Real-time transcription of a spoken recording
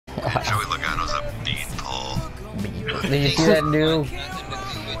Did you see that new?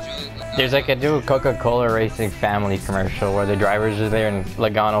 There's like a new Coca-Cola Racing family commercial where the drivers are there and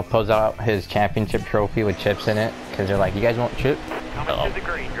Logano pulls out his championship trophy with chips in it because they're like, "You guys want chip?" Coming to the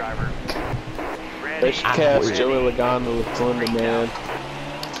green, driver. They should cast Joey Logano with Slender Man.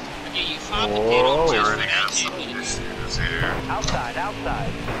 Oh, we already got some issues here. Outside,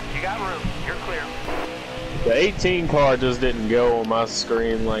 outside. You got room. You're clear. The 18 car just didn't go on my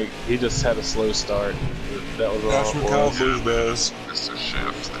screen. Like, he just had a slow start. That was That's what all. Cowboys does. Just a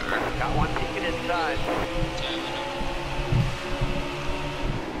shift there. Got one ticket inside. Yeah.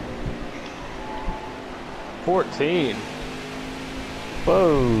 14.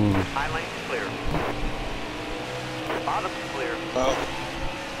 Whoa! High lane's clear. Bottom's clear.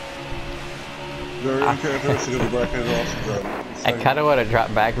 Very uncharacteristic of the black-headed Austin driver. I kind of want to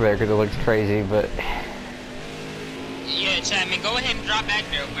drop back there because it looks crazy, but yeah, Chapman, go ahead and drop back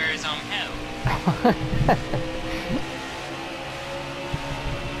there where it's on hell.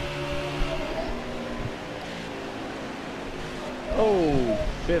 Oh,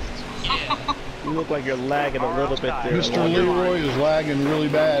 fifth. Yeah. You look like you're lagging a little bit there. Mr. Leroy is lagging really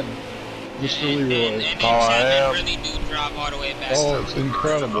bad. Mr. Leroy. And then Chapman really do drop all the way back. Oh, it's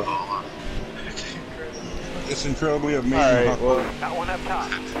incredible. It's incredibly amazing. Alright, well, Got one up top.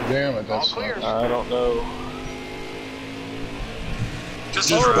 Damn it, All that's clear. I don't know. Just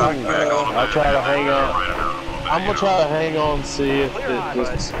drop back all the way. I'll try to hang on. Right around I'm gonna try to hang on, see if it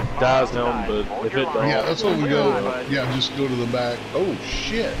just dies down, but if it don't, Yeah, that's what we go. Yeah, just go to the back. Oh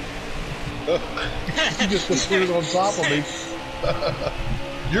shit! You just put it on top of me.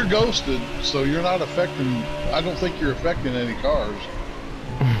 You're ghosted, so you're not affecting. I don't think you're affecting any cars.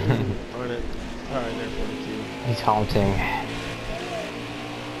 Alright, there, 42. he's haunting. I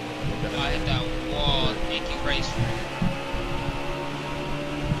hit that wall. Thank you, race friend.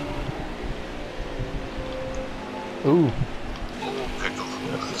 Ooh! pickle.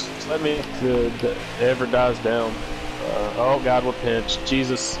 Let me ever dies down. Oh God, we're pinched.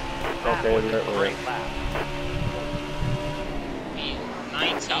 Jesus. Okay, we're Great lap.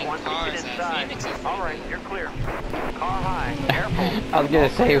 19 Got one cars ticket at inside. Phoenix is All right, you're clear. Car high. Careful. I was gonna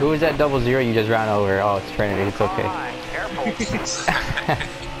say, who was that 00 you just ran over? Oh, it's Trinity. It's Car okay. high. Careful.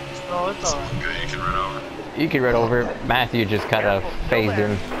 Oh, it's alright. Good, you can run over. You could run over. Matthew just kind of phased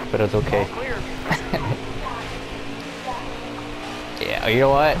him, but it's okay. All clear. Yeah, you know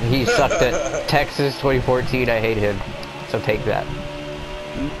what? He sucked at Texas 2014. I hate him. So take that.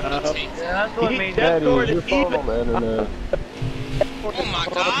 That's what I mean. That's Daddy, your phone on the internet. Oh my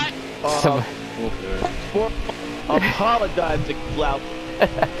god! Some- Apologizing loud.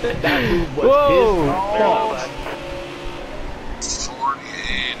 That move was Whoa! his fault.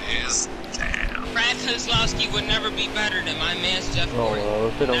 48 is down. Brad Kozlowski would never be better than my man's Jeff Oh Gordon. well,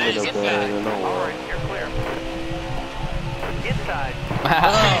 if it don't That get is no a better, fact. then don't All worry. right, you're clear. Inside. Oh, I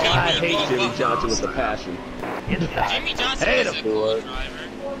hate Jimmy Johnson with a passion. Inside. Jimmy Johnson Hate is a him. cool driver.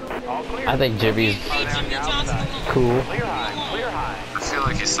 All clear. I think Jimmy's Leave Jimmy Johnson alone. cool. Clear high. Clear high. I feel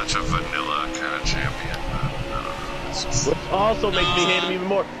like he's such a vanilla kind of champion. But I don't know. It's just, Which also makes me hate him even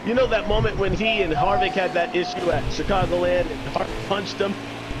more. You know that moment when he and Harvick had that issue at Chicagoland and Harvick punched him?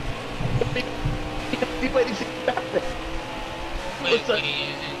 He played his bathroom. Wait, isn't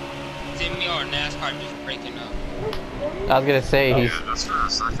Jimmy or NASCAR just breaking up? I was gonna say yeah, that's for a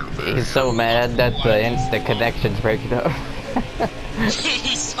second there. he's so mad that the connection's breaking up.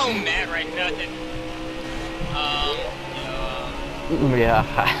 He's so mad right now that Yeah.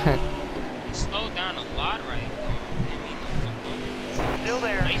 he slowed down a lot right now. Still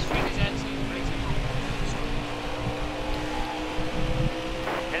there. Race Freak is actually racing.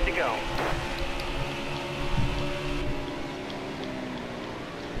 Good to go.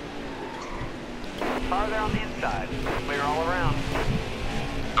 Car there on the inside. Clear all around.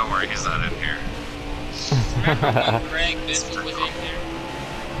 Don't worry, he's not in here. Remember when Greg Biffle was in here?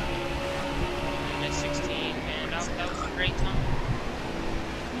 In that 16, man, that was a great time.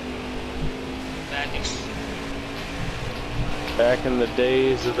 Back in the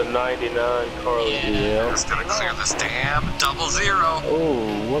days of the '99 Carlos DL. Just gonna clear this damn 00.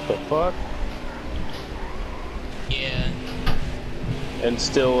 Oh, what the fuck? Yeah. And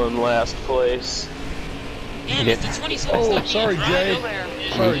still in last place. Damn, it's the 27. Oh, sorry, Jay.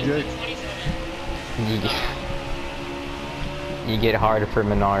 Sorry, Jay. You get hard for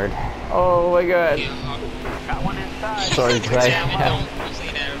Menard. Oh my god. Got one inside. Sorry, Clay.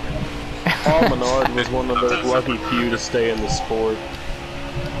 Paul Menard was one of those lucky few to stay in the sport.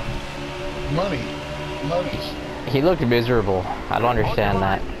 Money. Money. He looked miserable. I don't understand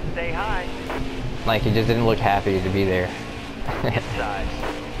that. Stay high. Like, he just didn't look happy to be there. Inside.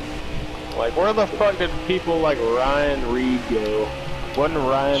 Like, where the fuck did people like Ryan Reed go? Wasn't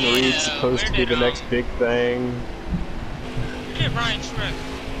Ryan Reed supposed to be the next big thing? Where did Ryan Shrek?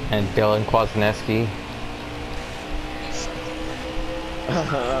 And Dylan Kwasniewski.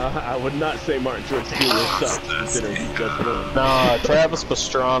 I would not say Martin Truex Jr. sucks, considering he just won. Nah, Travis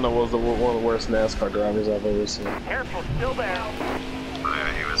Pastrana was one of the worst NASCAR drivers I've ever seen. Careful, still there.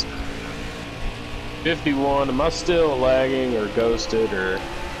 Yeah, he was. 51, am I still lagging or ghosted or...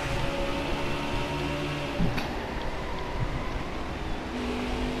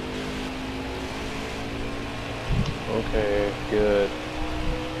 Okay, good.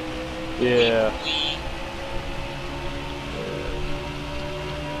 Yeah.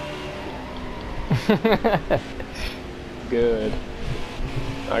 Good.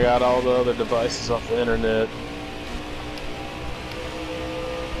 I got all the other devices off the internet.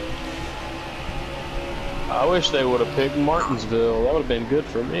 I wish they would have picked Martinsville. That would have been good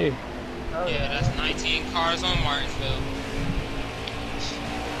for me. Yeah, that's 19 cars on Martinsville.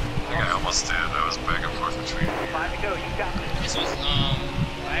 I think I almost did. I was back and forth between here. 5 to go, you got this. This was,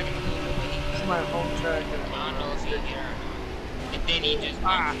 lagging a little bit, but he... It's my home track. I don't know if he hit or not. And then he just...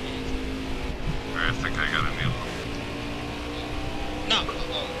 Alright, I think I got a new one. No,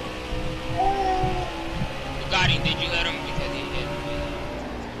 Bugatti, did you let him? Because he did.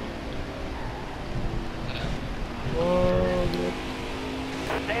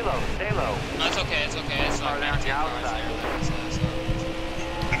 Stay low, stay low. No, it's okay, it's okay. It's like 19 cars here. So.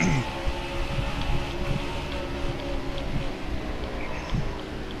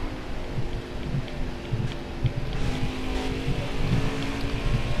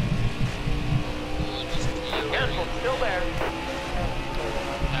 Careful, still there.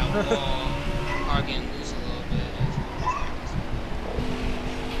 That wall, car getting loose a little bit.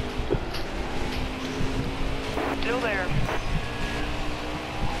 Still there.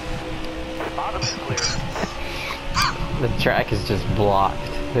 Bottom is clear. The track is just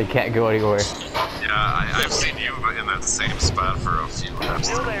blocked. They can't go anywhere. Yeah, I've seen you in that same spot for a few laps.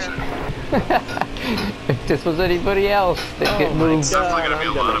 Still there. If this was anybody else, they'd get moved. It's definitely gonna be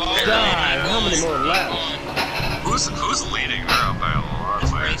a lot of How many more laps? Who's leading? They're up by a lot.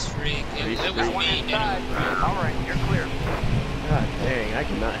 It's Man. race freak. It was One me. inside. Alright, you're clear. God dang, I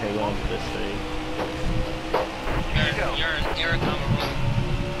cannot hang on to this thing. You're an Eric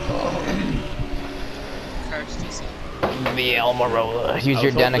Cursed yourself. The Almirola. Use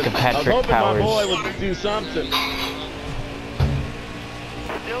your Danica I was Patrick hoping my boy powers. would do something.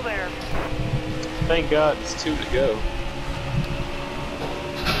 Still there. Thank God it's 2 to go.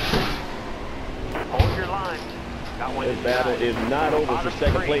 Hold your line. Got one This battle inside. is not over for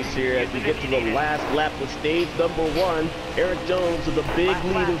second place here as we get to the last lap of stage number 1. Eric Jones with a big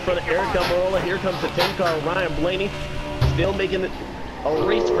lead in front of Eric Almirola. Here comes the 10 car Ryan Blaney, still making it a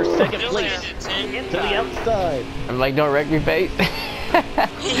race for second place to the outside. I'm like, don't wreck me, bait. No,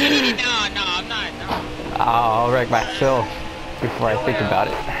 I'm not. No. I'll wreck myself before I think about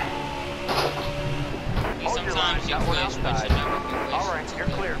it. Sometimes you wish, but you never can wish. Alright, you're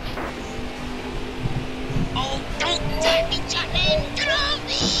clear. Oh, don't take me, Chapman! Get off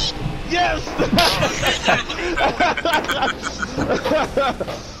me! Yes!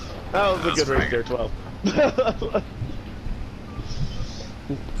 That was a good race there, 12.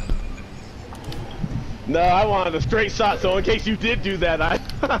 No, I wanted a straight shot, so in case you did do that,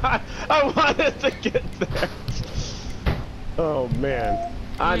 I wanted to get there. Oh man,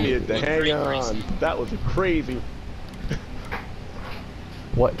 I needed to hang on. That was crazy.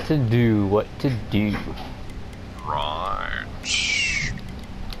 What to do? What to do? Right.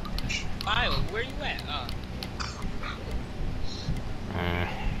 Kyle, where you at?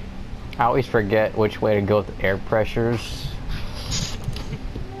 I always forget which way to go with the air pressures.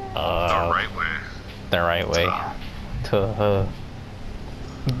 The right way. The right way. To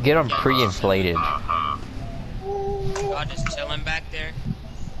get them pre-inflated. Y'all just chilling back there?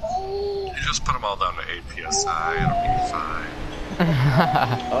 You just put them all down to 8 psi, it'll be fine.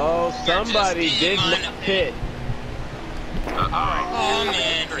 Oh, somebody did not pit. Oh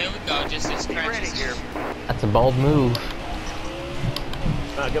man, here we go. Just as scratches here. That's a bold move.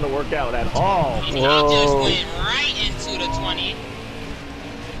 Not gonna work out at all. And he just went right into the 20.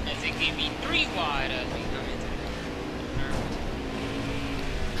 As it gave me 3 wide as we come into the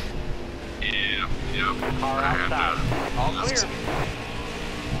Yep. Car I had outside. All clear.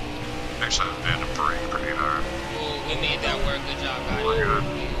 Actually, I had to brake pretty hard. Oh, we made that work. Good job, guys. We're good.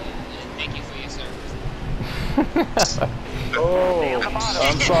 And thank you for your service. Oh,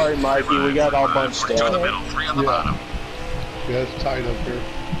 I'm sorry, Mikey. We got all bunched 2 in the out. middle, 3 on the bottom. Yeah, it's tight up here.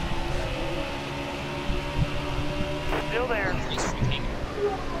 Still there.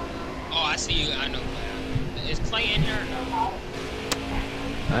 Oh, I I see you. I know. Is Clay in here or no?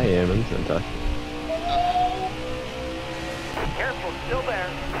 I am, isn't I? Careful, still there.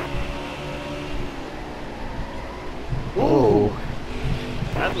 Ooh.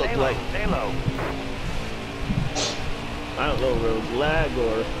 That looked Stay low, like, stay low. I don't know if it was lag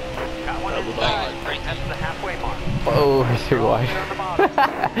or Got one that was inside. odd. That's the halfway mark. Oh, it's too wide. You're on the bottom.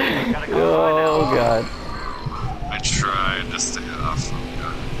 Gotta go Oh by now. god. I tried to stay off. I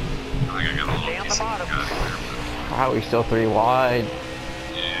think I got a Stay little on the piece of bottom. gut here, How are we still 3 wide?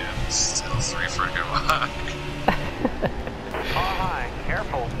 but yeah, it's still 3 freaking wide. Car high,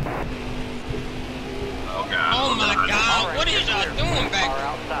 careful. Oh god. Oh my All God! right, What is you're y'all clear. doing Car back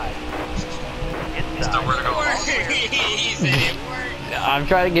outside. There's nowhere to Inside. go. He said it worked. I'm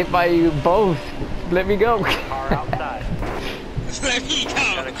trying to get by you both. Let me go. Car outside. Let me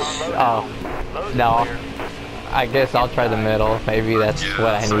Got a go. car low Oh, now. Low's no. clear. I guess I'll try the middle. Maybe that's Yeah,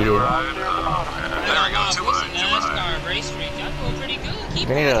 what I 3 needed. wide. Oh, man. There we go. Too What's wide. the Too wide. NASCAR race streak? Y'all doing pretty good. Keep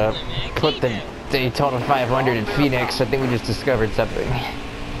We need to going, man. put Keep the it. Daytona 500 in Phoenix. I think we just discovered something. 3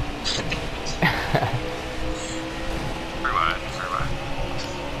 wide. 3 wide.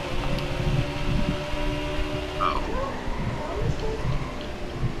 Oh.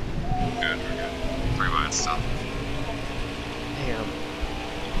 Good. We're good. 3 wide still. Damn.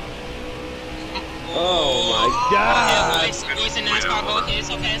 Oh my Yeah, God. boys in NASCAR, go ahead. It's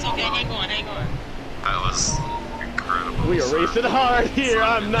okay. It's okay. Hang on. Hang on. That was incredible. We are racing hard here.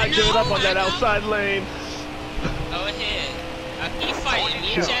 I'm not giving up on that outside lane. Go ahead. I keep fighting.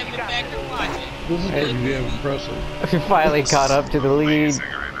 Me and Chapman back there watching. This is pretty damn impressive. We finally caught up to the lead. Amazing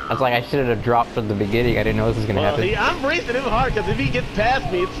right I now. was like, I should have dropped from the beginning. I didn't know this was gonna Well, happen. I'm racing him hard because if he gets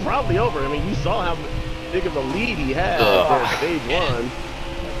past me, it's probably over. I mean, you saw how big of a lead he had there at stage 1.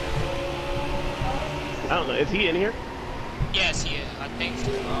 I don't know. Is he in here? Yes, yeah. I think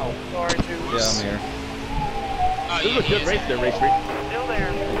so. Oh, sorry, dude. Yeah, I'm here. Oh, This is a he good is. race there, Race Freak. Still there.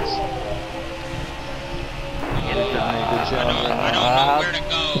 I don't know where to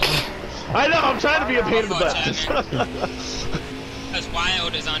go. I know. I'm trying to be a pain in the butt. Because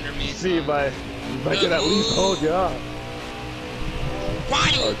Wild is under me. See if I can at least hold you up.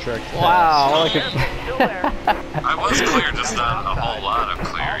 Wild! Wow. Look Careful, at still there. I was clear, just not a whole lot of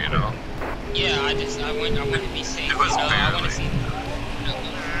clear, you know. Yeah, I want to be safe. It was I want barely. to see. No,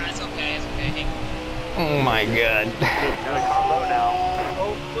 it's okay. It's okay. Hang on. Oh my god. Got a car low now.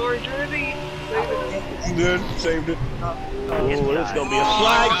 Good, saved it. Oh, this is gonna be a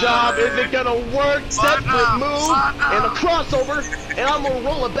slide job. Is it gonna work? Separate move and a crossover, and I'm gonna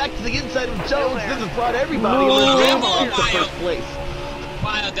roll it back to the inside of Jones. This has brought everybody in the room Whoa. to first place.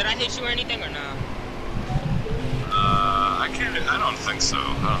 Wild, did I hit you or anything or no? I don't think so. I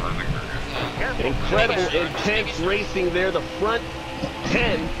think we're good. Incredible, intense racing there. The front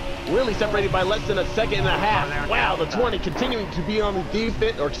 10 really separated by less than a second and a half. Wow, the 20 continuing to be on the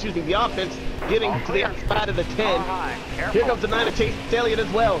defense, or excuse me, the offense, getting to the outside of the 10. Here comes the 9 of Chase Elliott as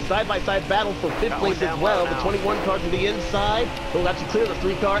well. Side-by-side battle for 5th place as well. The 21 car to the inside will actually clear the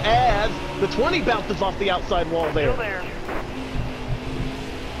 3 car as the 20 bounces off the outside wall Still there. there.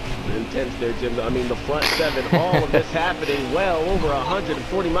 Intense there, Jim. I mean, the front 7, all of this happening well over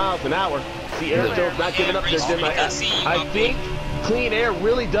 140 miles an hour. See, Eric Jones not giving up there, Jim. I think clean air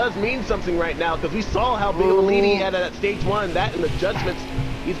really does mean something right now because we saw how big of a lead he had at stage 1. That and the judgments,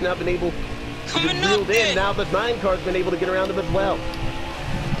 he's now been able to Coming get up reeled in. there. Now the 9 car's been able to get around him as well.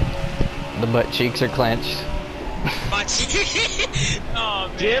 The butt cheeks are clenched. Oh,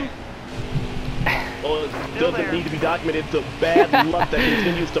 man. Jim? Well, it doesn't need to be documented. The bad luck that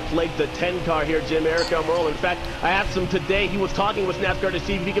continues to plague the 10 car here, Jim. Eric Almirola. In fact, I asked him today. He was talking with NASCAR to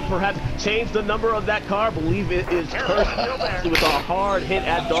see if he could perhaps change the number of that car. I believe it is cursed with a hard hit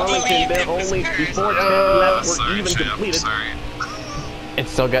at Darlington. There only before 10 laps were Sorry, even champ. completed. Sorry. It's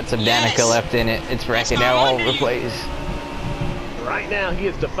still got some Yes. Danica left in it. It's wrecking out all over the place. Right now, he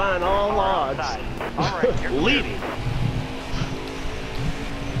is defying all odds. All right, you're Leading.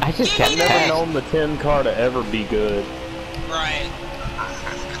 I just kept Never passing. known the 10 car to ever be good. Right.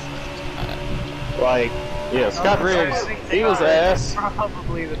 Like, yeah, Scott Riggs, he was ass.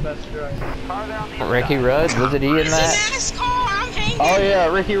 Probably the best driver. Car there on the Ricky Rudd, was it he in It's a that? NASCAR. I'm hanging. Oh yeah,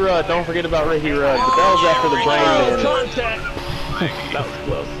 Ricky Rudd. Don't forget about Ricky Rudd. But that was after the Oh, brain damage. contact. That was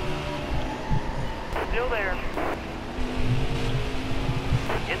close. Still there.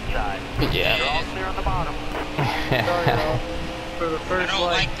 Inside. Yeah. You're all clear on the bottom. Sorry, y'all. For the I first don't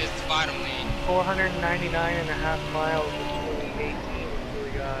like like this bottom lane. 499.5 miles between 18 until we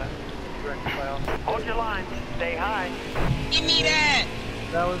got wrecked by all. Hold your line. Stay high. Give me that.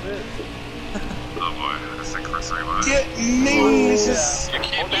 That was it. Oh boy, I think we're 3 wide. Get me! You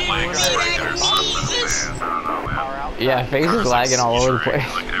can't be like Give me Yeah, face is lagging all over the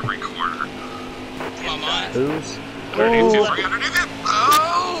place. Like every corner. Come on, man. Who's? Underneath you, underneath you.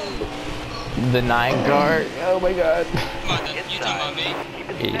 Oh! The 9 car. Oh my god. Come on, you talking about me?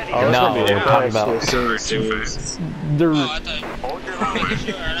 No, we're talking about Oh, I thought. the. Hold your line. Making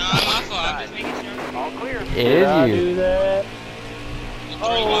sure. No, my fault. I'm just making sure. All clear. It is you. Do that.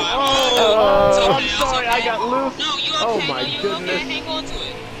 Oh, I'm sorry, I got loose. No, you okay? Oh my no, you goodness. okay? Hang on to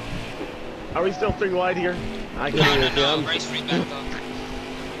it. Are we still 3 wide here? I can No, hear no, it. no. Race free back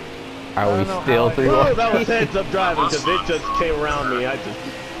though. Are we still 3 Oh, that was heads up driving because it just came around me.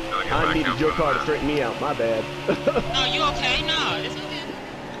 I needed your car to straighten me out. My bad. No, you okay? No, it's okay.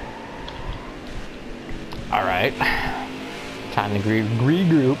 Alright. Time to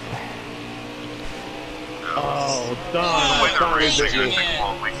regroup. Oh, darn. The I way the finally racing, bit I me.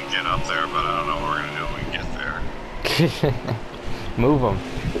 think we can get up there, but I don't know what we're gonna do when we get there. Move them.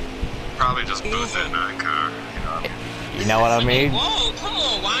 Probably just booth it in a car, You know what I mean? Whoa, come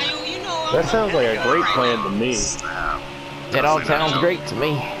on, why you know? That sounds like a great plan to me. Snap. It all sounds great to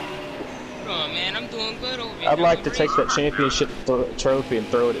me. Come on, man, I'm doing good over here. I'd like to take that championship trophy and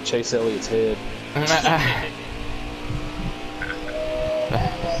throw it at Chase Elliott's head.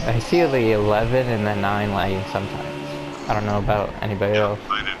 I see the 11 and the 9 lagging sometimes. I don't know about anybody else.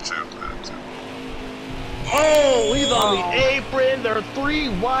 I did too. Oh, he's on the apron. There are 3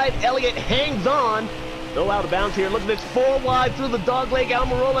 wide. Elliott hangs on. No out of bounds here. Look at this 4 wide through the dog leg.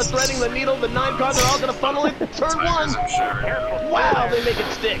 Almirola threading the needle. The 9 car, they're all going to funnel it. Turn 1. Wow, they make it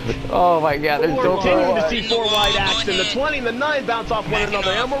stick. Oh my god, there's We're so continuing to far. see 4 wide action. The 20 and the 9 bounce off one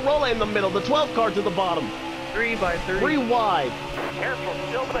another. Almirola in the middle. The 12 car to the bottom. 3 by 30. 3 wide. Careful,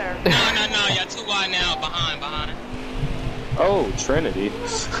 still there. No, you're too wide now. Behind. Oh, Trinity.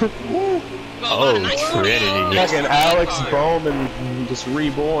 Oh, Trinity. Fucking Alex Bowman just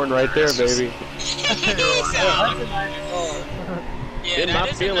reborn right there, baby. Yeah, And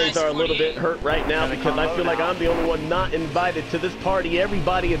my feelings are a little bit hurt right now because I feel like I'm the only one not invited to this party.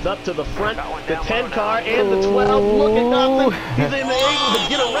 Everybody is up to the front. The 10 car and the 12. Look at nothing. He's able to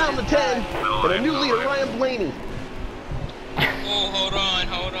get around the 10. And a new leader, Ryan Blaney. Oh, hold on.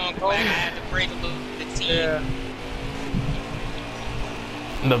 Quick, I had to break a little bit. Yeah.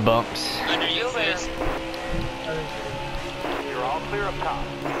 The bumps. Under your fist. You're all clear up top.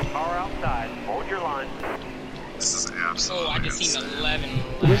 Car outside. Hold your line. This is Oh, absolutely I just seen insane. 11.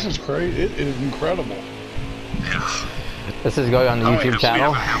 This is crazy. It is incredible. Yeah. This is going on the YouTube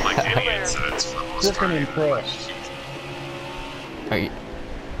channel. We haven't had like any incidents for the most Different part. impressed.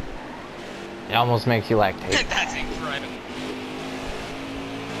 It almost makes you lactate. That's incredible.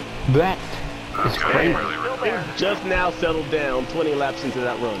 That is Okay, crazy. really. They've just now settled down 20 laps into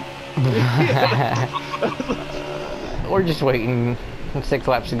that run. We're just waiting 6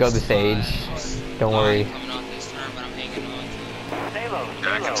 laps to go the stage. Don't worry. Coming off this turn, but I'm hanging on to Stay low,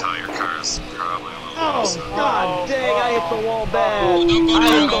 Yeah, I stay can low. tell your car is probably a little Oh, loose. God dang, I hit the wall bad. don't go I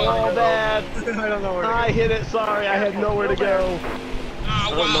down, hit the go wall bad. I don't know where to go. I hit it, sorry, I had nowhere to go. Ah,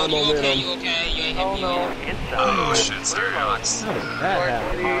 Oh, wow, no you okay? momentum. You okay? You ain't hit Oh me no. yet. Inside. Oh shit, sorry, Alex. How did that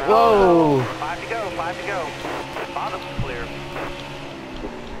happen? Whoa! 5 to go, 5 to go. Bottom's clear.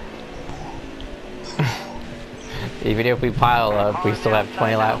 Even if we pile up, we still have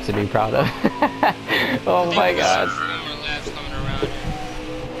 20 laps to be proud of. Oh my god. More laps coming around here.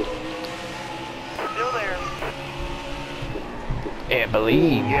 Still there. Can't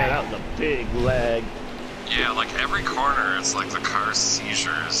believe. Yeah, that was a big lag. Yeah, like every corner, it's like the car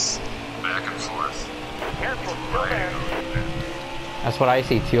seizures back and forth. Careful, still there. That's what I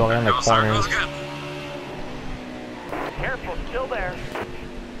see too, only on the Goes there, corners. goes again. Careful, still there.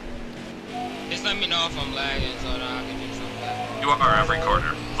 Just let me know if I'm lagging so that I can do something. You are every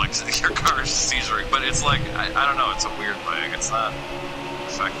corner. Like your car is seizuring, but it's like I don't know. It's a weird lag. It's not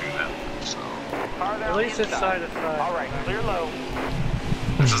affecting them. So Car there At on least the it's inside. side to side. All right, clear low.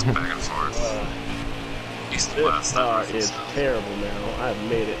 it's just back and forth. East and This west. car is terrible now. I've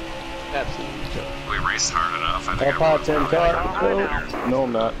made it absolutely joke. We raced hard enough. I think All power 10 car. Right No,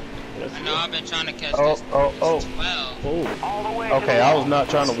 I'm not. I know I've been trying to catch Oh, this oh, oh. 12. Oh, All the way to Okay, the I was not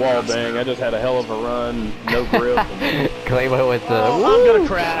trying to wall bang. I just had a hell of a run, no grip. And Claybo with the. oh I'm gonna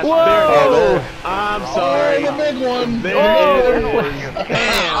crash. Whoa! There it Oh, is. there. I'm sorry. The big one. There Oh. it is.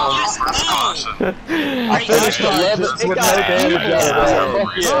 Damn. First caution. I finished 11th with no damage out of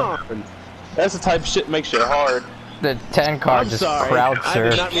that. Yeah. Fuck yeah. That's the type of shit that makes you hard. The 10 car I'm just sorry. crowd I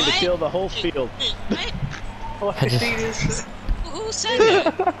did not surfed. mean to kill the whole field. What? I just- Who said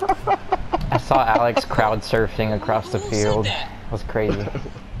that? I saw Alex crowd surfing across the Who said field. that? It was crazy.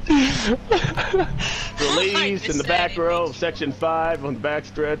 Release in the back row of section 5 on the back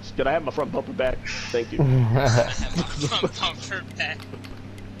stretch. Could I have my front bumper back? Thank you. Front bumper back.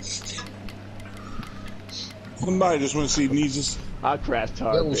 Somebody just want to see Jesus. I crashed That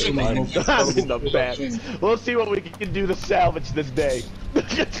hard, was babe. some of the most I'm in the incredible back. shit I've seen. We'll see what we can do to salvage this day.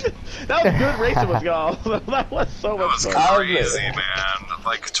 That was good racing with y'all. That was so That much was fun. crazy, man.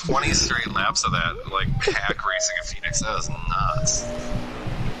 Like 20 straight laps of that, like pack racing in Phoenix. That was nuts.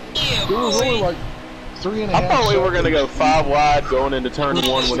 Yeah, There was only boy. like 3.5 I thought we were gonna go seconds. 5 wide going into turn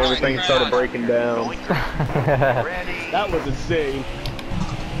 1 when everything started breaking down. Ready. That was insane.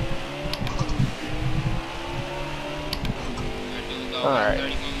 All Alright.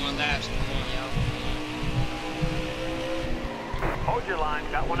 31 more laps. Come on, y'all. Hold your line.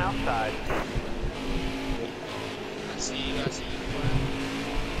 Got one outside. I see you. I see you.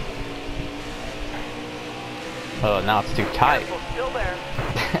 Oh, now it's too tight. Careful, still there.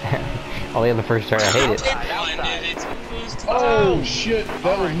 Oh yeah, the first turn, I hate it. Oh shit,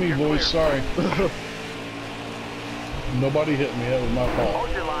 that was me, boys. Sorry. Nobody hit me. That was my fault.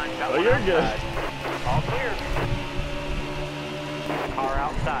 Hold your line. Got Oh, one you're outside. good. All clear. Car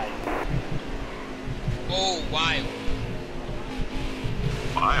outside. Oh, wild.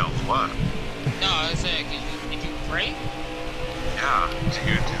 Wild, what? No, I said, did you brake? Yeah,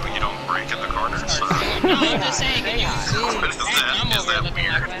 you don't brake in the corners? No, I'm just saying, can you zoom What is back? that? I'm Is over that looking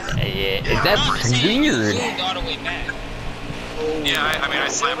weird? like that. Yeah, No, I'm that's saying weird. you zoomed all the way back. Yeah, I mean, I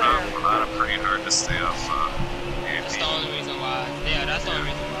slammed on it pretty hard to stay off That's the only reason why. Yeah, that's the only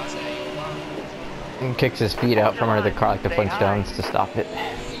reason why I said you wild. And kicks his feet out from under the car like the Flintstones to stop it.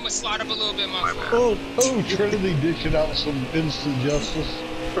 You must slide up a little bit, my friend. Oh, Trinity dishing out some instant justice.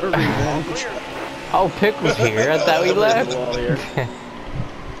 Oh, Pick was here. I thought we left.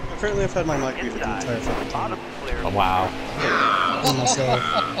 Apparently I've had my mic muted the entire fucking time. Bottom clear. Oh, wow. Oh my god.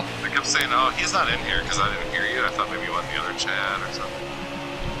 I kept saying, oh, he's not in here because I didn't hear you. I thought maybe you went in the other chat or something.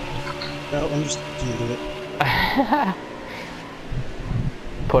 No, I'm just muted it.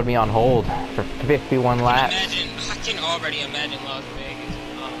 Put me on hold for 51 laps. Imagine, I can already imagine Las Vegas.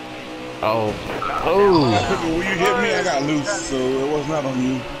 Oh. When you hit me, I got loose, so it was not on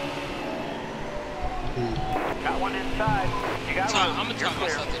you. Got one inside. You got I'm one. gonna You're talk clear.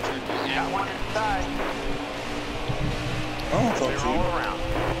 myself to church. Got one inside. I don't talk Clear to all you. around.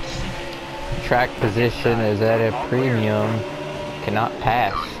 Track position is at a premium. Cannot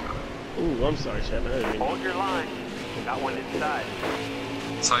pass. Ooh, I'm sorry, Chapman. I didn't mean Hold your line. Got one inside.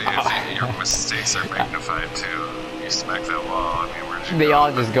 So if your mistakes are magnified too, you smack that wall, I mean, where'd you They go?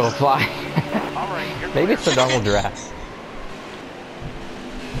 all just go fly. All right, you're Maybe clear. it's a double draft.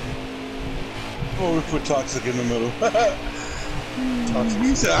 Oh, we put toxic in the middle.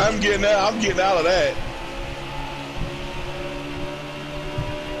 He said, I'm getting out of that.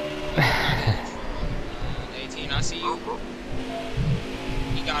 18, I see you.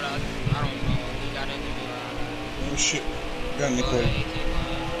 He got a, I don't know, he got into Oh shit. Got the, Nicole. 18 line.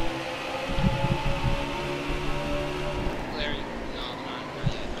 Larry, no, not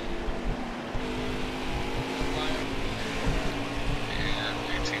yet.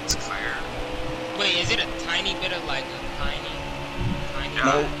 Yeah, 18's clear. Wait, is it a tiny bit of like a tiny? Yeah.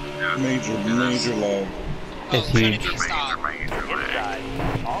 No. Yeah. Major lag. It's Trinity, huge. stop. Major lag.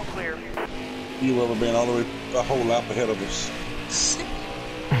 Inside. All clear. You ever been all the way a whole lap ahead of us?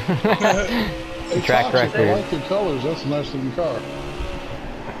 Hey, Track Toxic, I record. like your colors. That's a nice looking car.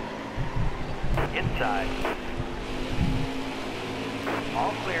 Inside.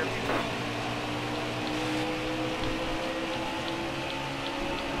 All clear.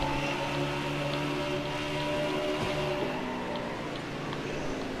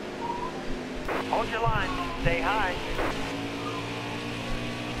 Hold your line. Stay high.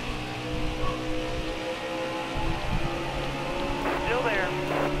 Still there.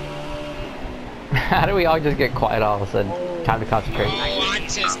 How do we all just get quiet all of a sudden? Time to concentrate. Oh, I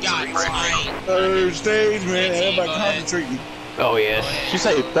just got tight. Third stage, man. 18, Everybody go ahead. concentrating. Oh, yes. She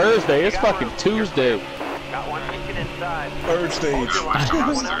say Thursday. It's fucking Tuesday. Got one ticket inside. Third stage. Hold your line.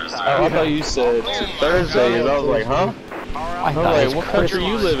 Got one outside. Oh, I thought you said Thursday. And I was like, huh? Car I I outside. was thought it like, was what country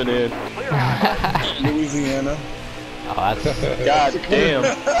you Christmas. living in? Clear high. Louisiana. Oh, that's... God damn.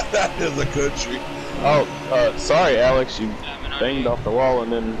 That is a country. Oh, sorry, Alex. You banged off the wall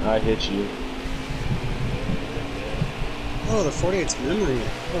and then I hit you. Oh, the 48's memory.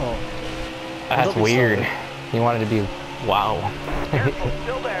 Oh. That's Don't be weird. sorry. He wanted to be... Wow. Careful.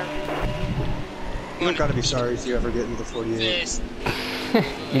 Still there. You don't gotta be sorry if you ever get into the 48. This.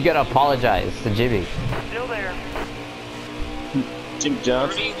 You gotta apologize to Jimmy. Still there. Jim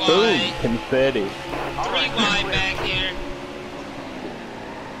Johnson. 3 Boom. wide. Confetti. 3 wide back here.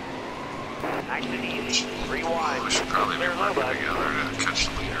 Nice and easy. 3 wide. We should probably be Clear low, working bud. together to catch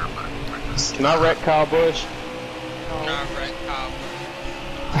the leader, but we're just... Can I wreck Kyle Busch? Not right, Kyle.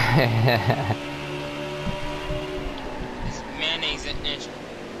 This mayonnaise an inch.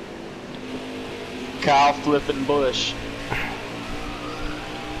 Kyle flipping Busch.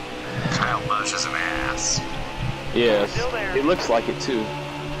 Kyle Busch is an ass. Yes, Still there. it looks like it too.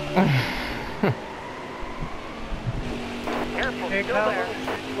 Careful, Hey, still Kyle, there.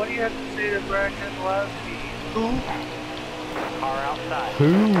 what do you have to say to Brad Keselowski? Car outside.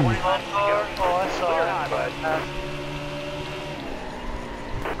 Who? 20 laps to Oh, go. I saw Clear it, high, but bud.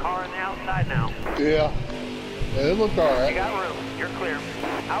 Car on the outside now. Yeah. It looked all You right. got room. You're clear.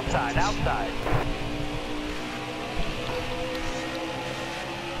 Outside, outside.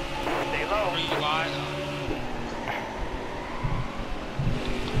 Stay low. 3 wide.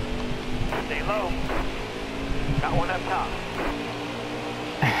 Stay low. Got one up top.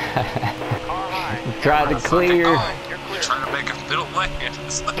 Car high. Try to clear. You're You're clear. trying to make a middle lane.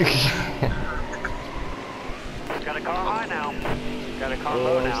 It's like... Got a car high now. Got a car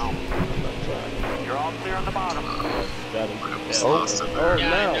low now. You're all clear on the bottom. Got him. I almost lost it Oh, there. Yeah,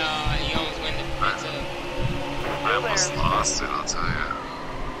 no. no, you almost went the pizza. I almost lost it, I'll tell you.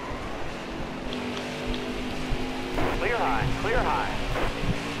 Clear high. Clear high.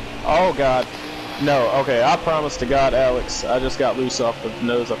 Oh God. No, okay, I promise to God, Alex, I just got loose off the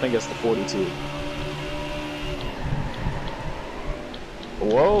nose. I think it's the 42.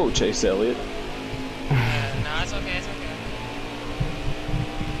 Whoa, Chase Elliott. No, it's okay, it's okay.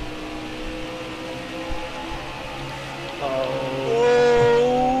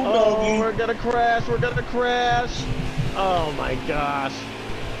 Oh, we're gonna crash, we're gonna crash. Oh my gosh.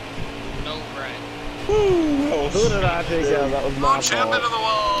 No, Brad. Who did I take out? That was my Oh, jam into fault. the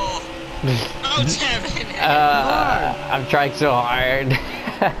wall! Oh, damn it. I'm trying so hard. Did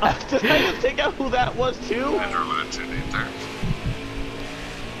I just take out who that was too? I drove it in too deep there.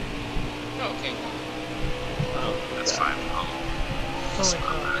 Okay, That's fine. I'll just go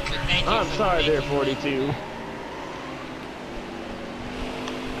back here. thank you I'm for sorry there, making 42.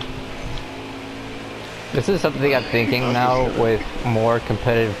 This is something I'm thinking now with more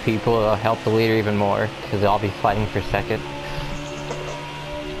competitive people. It'll help the leader even more because they'll all be fighting for second.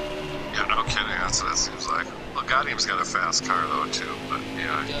 Yeah, no kidding. That's what it seems like. Well, Gaudium's got a fast car though too, but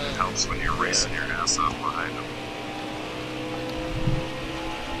yeah, it helps when you're racing your ass off behind him.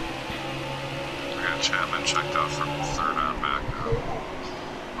 We got Chapman checked out from third on back now.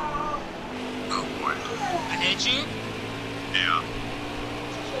 Oh boy. I hit you? Yeah.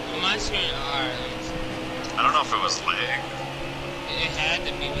 On my screen, alright. I don't know if it was lag. It had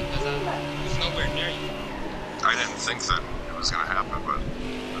to be because I was nowhere near you. I didn't think that it was gonna happen, but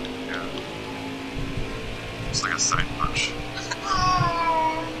yeah. It's like a side punch.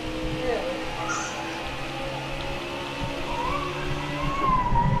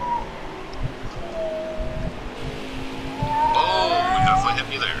 Oh, definitely hit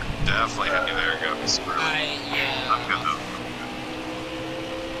me there. Definitely hit me there. Got me square. Yeah. I'm good though.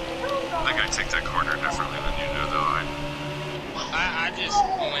 I think I take that corner differently than you do, though. I just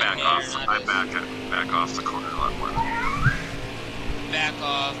went back there off. and I back off the corner a lot more than you do. back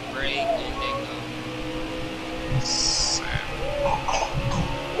off, brake, and then go. Same.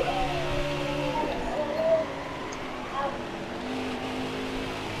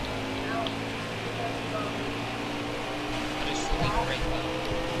 I just fully brake though.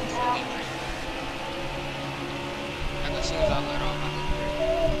 Fully brake. Like as soon as I let off, I could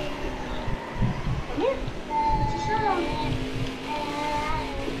brake.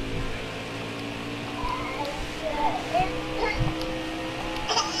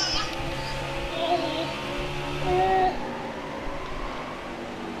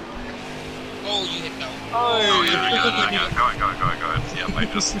 Oh, you hit that. Oh, yeah, I got it. Go ahead. Yep, I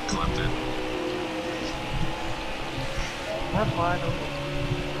just clipped it. I'm fine.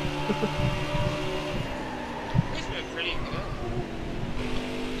 It's been pretty good.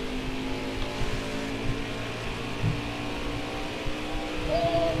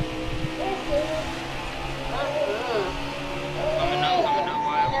 Coming up,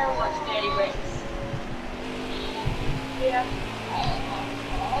 wild.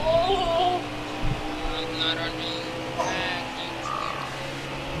 I'm not on the back.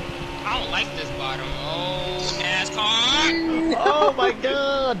 I don't like this bottom. Oh, NASCAR! Oh my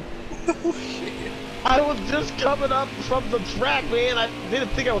God! I was just coming up from the track, man. I didn't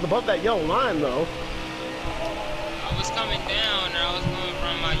think I was above that yellow line, though. I was coming down and I was going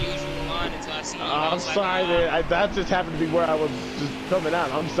from my usual line until I see you. I'm sorry, man. That just happened to be where I was just coming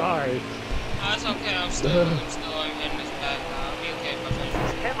out. I'm sorry. Oh, it's okay. I'm still in this back. I'll be okay if I finish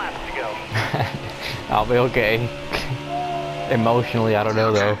this. 10 laps to go. I'll be okay. Emotionally, I don't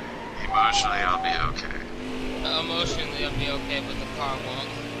know though. Emotionally, I'll be okay. Emotionally, I'll be okay, but the car won't.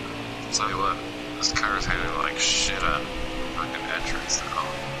 I'll tell you what, this car's handling like shit on fucking entrance now.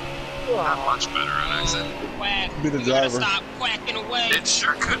 Not much better on exit. Quack. Be the You gotta driver. stop quacking away. It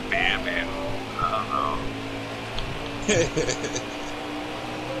sure could be, I mean, I don't know.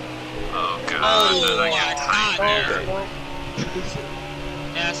 Oh god, did I get tight there?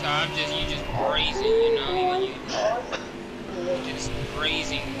 NASCAR, you just grazing, you know, you just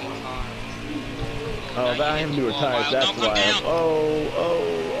grazing the car. Oh, that I have newer tires, that's Don't come why. down. Oh.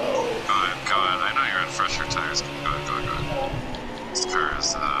 Go ahead, I know you're in fresher tires. Go ahead. This car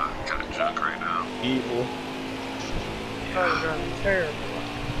is kind of junk right now. Evil. Terrible.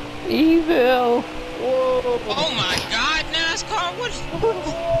 Evil. Whoa. Oh my god, NASCAR, what?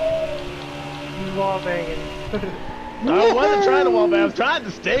 Wall banging. I wasn't trying to wall bang. I was trying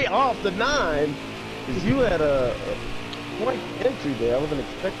to stay off the 9. Because you had a white entry there. I wasn't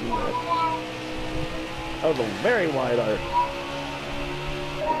expecting that. That was a very wide arc.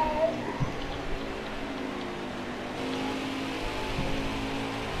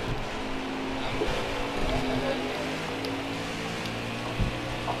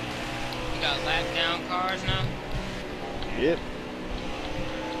 You got lap down cars now? Yep.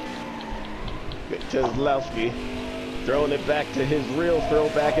 Keselowski throwing it back to his real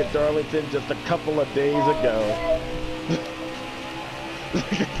throwback at Darlington just a couple of days ago.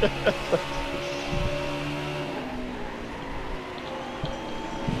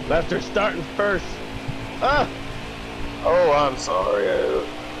 Lester starting first. Ah! Oh, I'm sorry.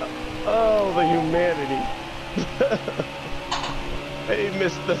 Oh, the humanity. He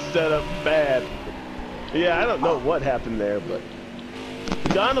missed the setup bad. Yeah, I don't know what happened there, but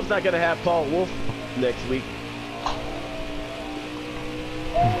Donald's not going to have Paul Wolf next week.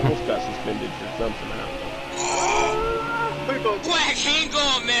 Wolf got suspended for something, I don't know. Quack, hang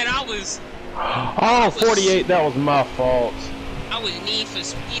on, man. I was Oh, 48, that was my fault. I was need for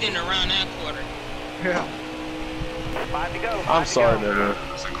speeding around that quarter. Yeah. 5 to go. I'm sorry, man. I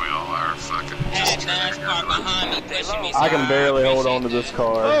think we all are fucking Had just NASCAR behind me pushing me. So I can barely hold on to appreciate this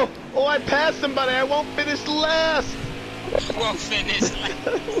car. Oh, I passed somebody. I won't finish last. that. You won't finish. It's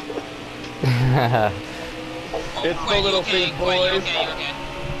the Quack, little you okay? things, Quack, you boys. okay? You okay?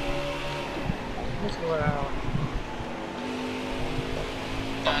 Wow.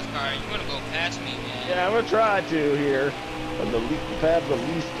 NASCAR, you wanna go past me, man? Yeah, I'm going to try to here. On the path of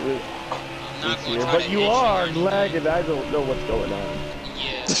least I'm not gonna here. try But to you hit are or anything. lagging. I don't know what's going on.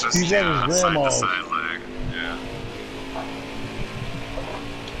 Yeah. It's just, He's at his side to grandma's. side lag. Yeah.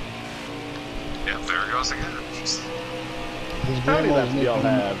 Yeah, there it goes again. His How many laps grandma's do y'all making-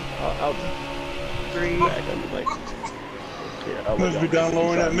 have? I'll 3. back. I'm like, here, I'll let Must be y'all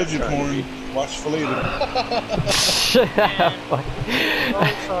downloading race. that midget I'm not trying to porn. Watch for later. Oh,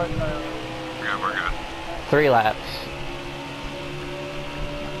 sorry, Kyle. We're good. 3 laps.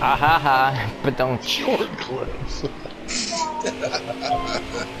 Ah ha ha, but don't Short clips.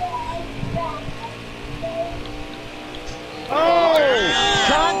 Oh!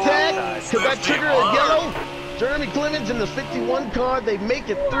 Contact! Because that trigger is yellow. Jeremy Clemens in the 61 car, they make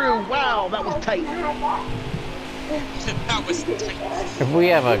it through. Wow, that was tight. That was tight. If we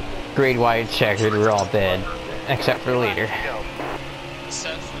have a grade wide checkered, we're all dead. Except for leader.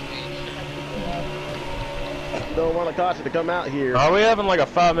 Except for me. Don't want a caution to come out here. Are we having like a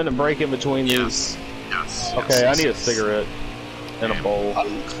 5-minute break in between these? Yes. Okay, I need a cigarette and a bowl.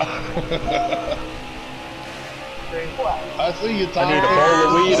 I see you, Tom. I need a bowl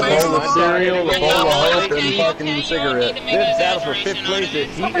of weed, a bowl of cereal, a bowl of hope, and fucking cigarette. This battle for 5th place is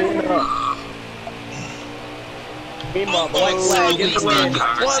heating up. Meanwhile, Black Flag is the win. 1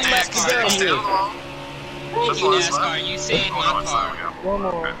 lap to go here. Thank you, NASCAR. You saved my car. One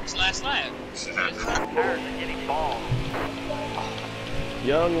more. It's last lap. Tires are getting balls.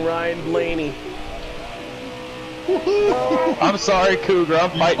 Young Ryan Blaney. I'm sorry, Cougar.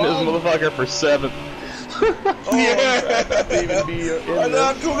 I'm fighting this motherfucker for 7th. Yeah. Even be in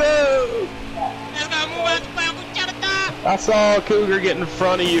this. I saw Cougar get in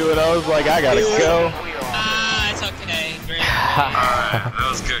front of you, and I was like, I gotta go. Ah, it's okay. Great. Alright, that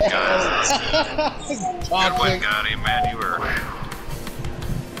was good, guys. Good win, Gotti, man. You were.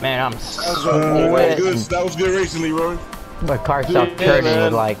 Man, I'm That sweating. was good racing, Leroy. My car stopped Yeah, turning man.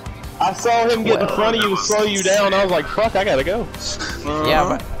 with like, I saw him get in front of you and slow you down. I was like, fuck, I gotta go. yeah,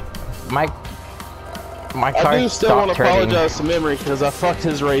 but my I car do still want stopped to turning. apologize to Memory because I fucked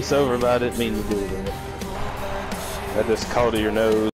his race over, but I didn't mean to do that. I just called to your nose.